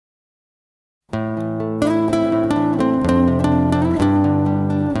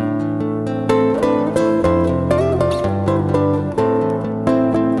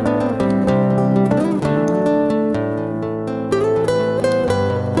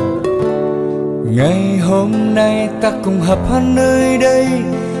Ngày hôm nay ta cùng hợp hát nơi đây,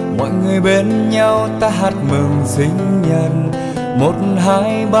 mọi người bên nhau ta hát mừng sinh nhật. 1,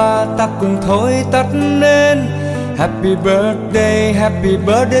 2, 3 ta cùng thôi tắt nên Happy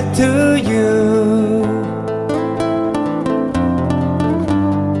birthday to you.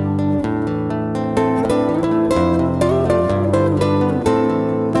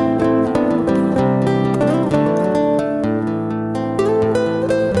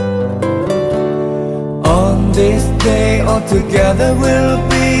 On this day all together we'll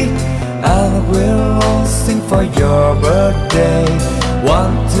be, and we'll all sing for your birthday.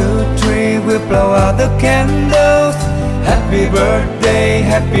 1, 2, 3 we'll blow out the candles. Happy birthday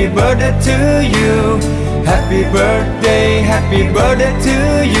to you. Happy birthday to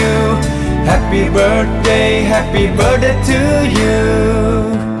you. Happy birthday to you.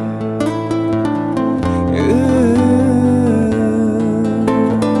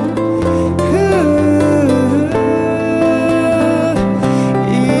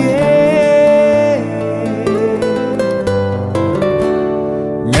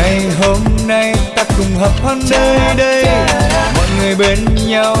 Hôm nay ta cùng hợp hát nơi đây, mọi người bên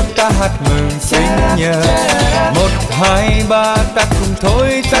nhau ta hát mừng sinh nhật. 1, 2, 3 ta cùng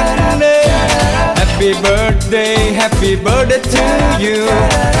thôi tắt lên Happy birthday to you.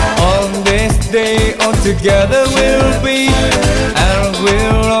 On this day all together we'll be, and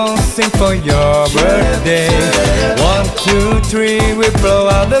we'll all sing for your birthday. 1, 2, 3 we blow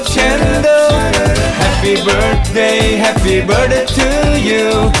out the candles. Happy birthday to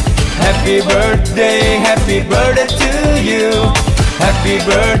you. Happy birthday to you. Happy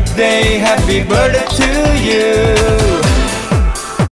birthday to you.